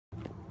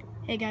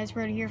Hey guys,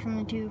 Brody here from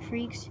the Two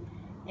Freaks,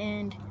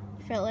 and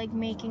felt like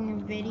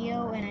making a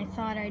video, and I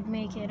thought I'd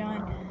make it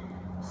on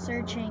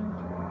searching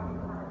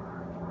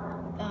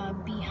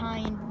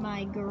behind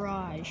my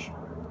garage.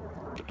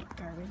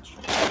 Garbage.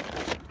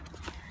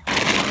 I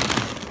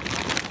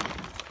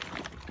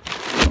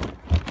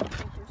don't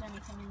think there's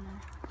anything in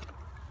there.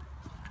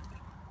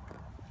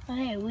 But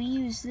hey, we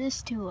use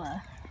this to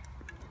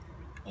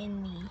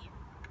in the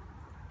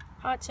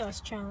hot sauce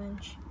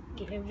challenge,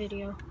 get a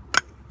video.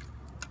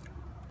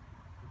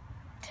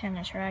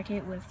 Tennis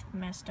racket with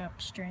messed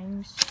up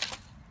strings.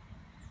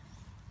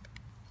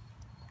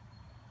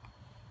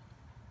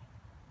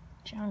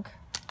 Junk.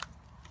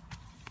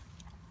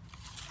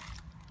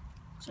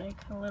 It's like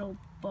a little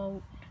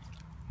boat.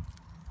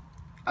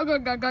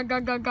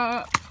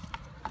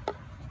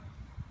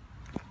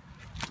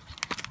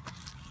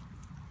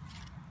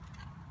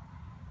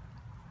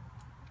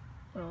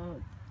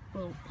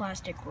 Little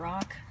plastic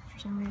rock for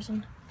some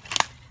reason.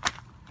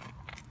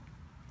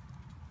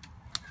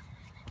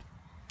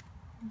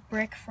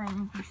 Brick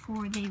from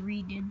before they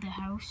redid the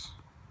house.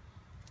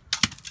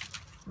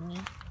 Neat.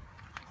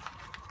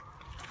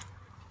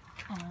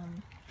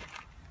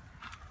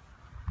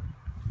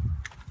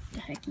 The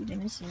heck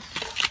even is this?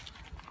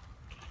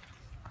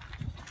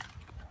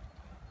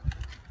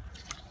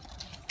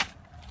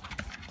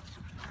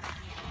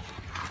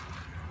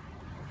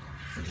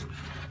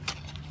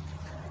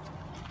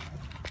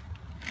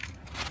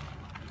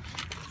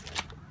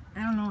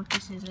 I don't know what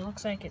this is. It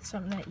looks like it's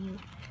something that you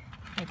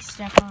like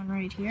step on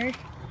right here.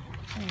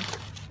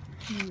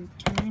 You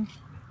turn.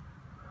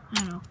 I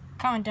don't know.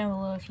 Comment down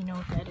below if you know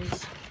what that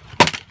is.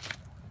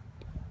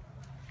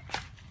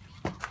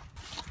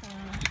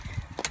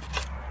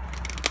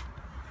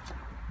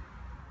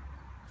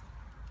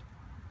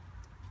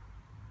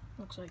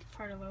 Looks like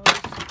part of those,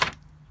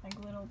 like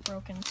little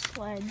broken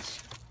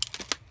sleds.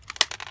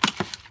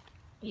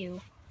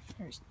 Ew,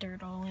 there's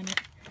dirt all in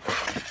it.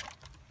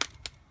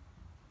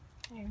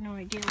 I have no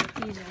idea what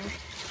these are.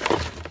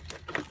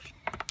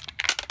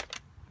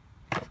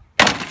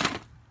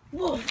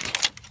 Whoa! Wait,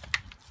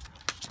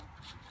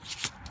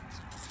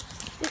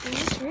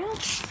 is this real?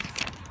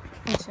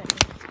 1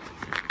 second.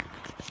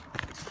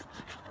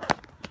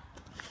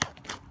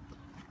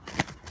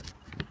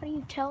 How do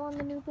you tell on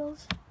the new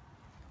bills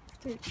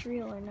if it's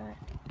real or not?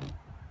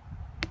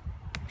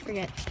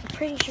 Forget. I'm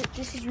pretty sure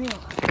this is real.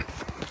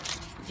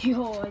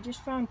 Yo, I just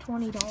found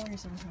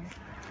 $20 in here.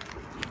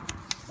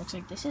 Looks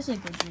like this is a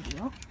good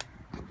video.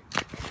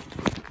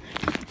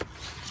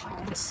 Oh,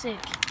 I'm sick.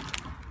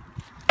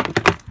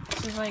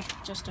 This is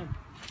like just a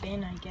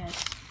bin, I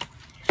guess.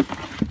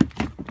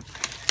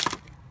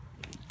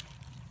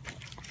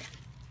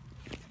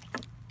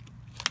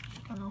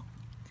 I don't know.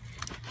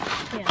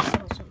 Yeah,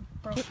 so some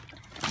broke.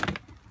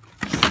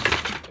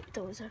 Get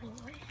those out of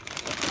the way.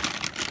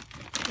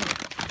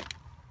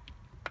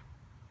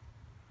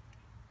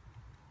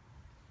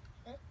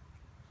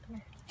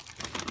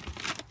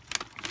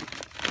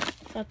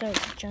 Thought that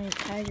was a giant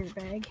tiger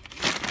bag.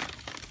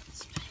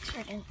 This bag's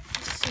freaking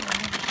so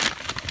heavy.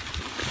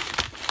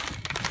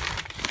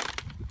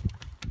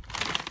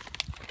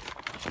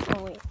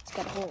 Oh wait, it's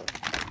got a hole.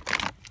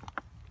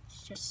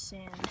 It's just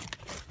sand.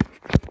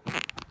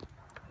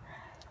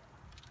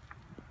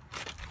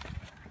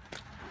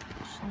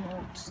 Just an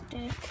old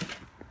stick.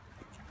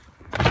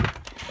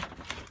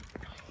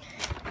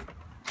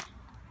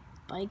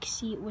 Bike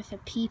seat with a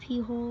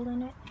pee-pee hole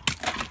in it.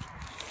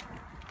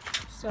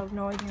 Still have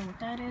no idea what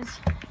that is.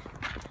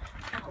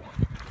 Ow.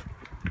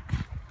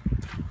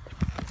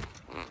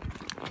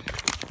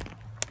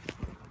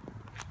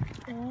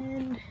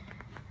 And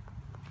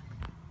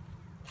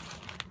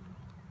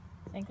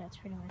I think that's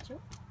pretty much it.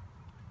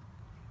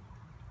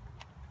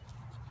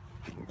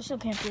 I still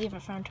can't believe I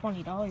found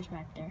 $20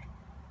 back there.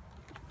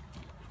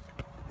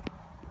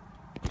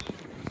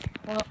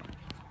 Well,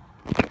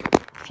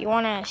 if you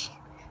want to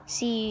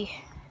see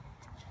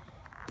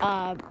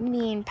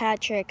me and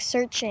Patrick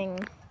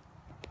searching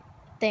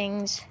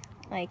things,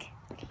 like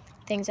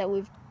things that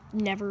we've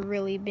never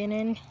really been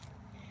in,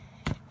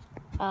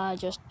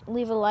 just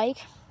leave a like.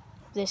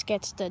 If this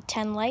gets to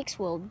 10 likes,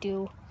 we'll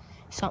do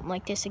something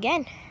like this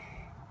again.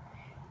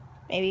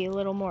 Maybe a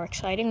little more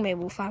exciting. Maybe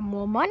we'll find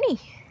more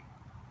money.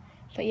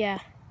 But yeah,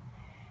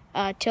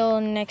 till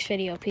the next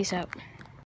video. Peace out.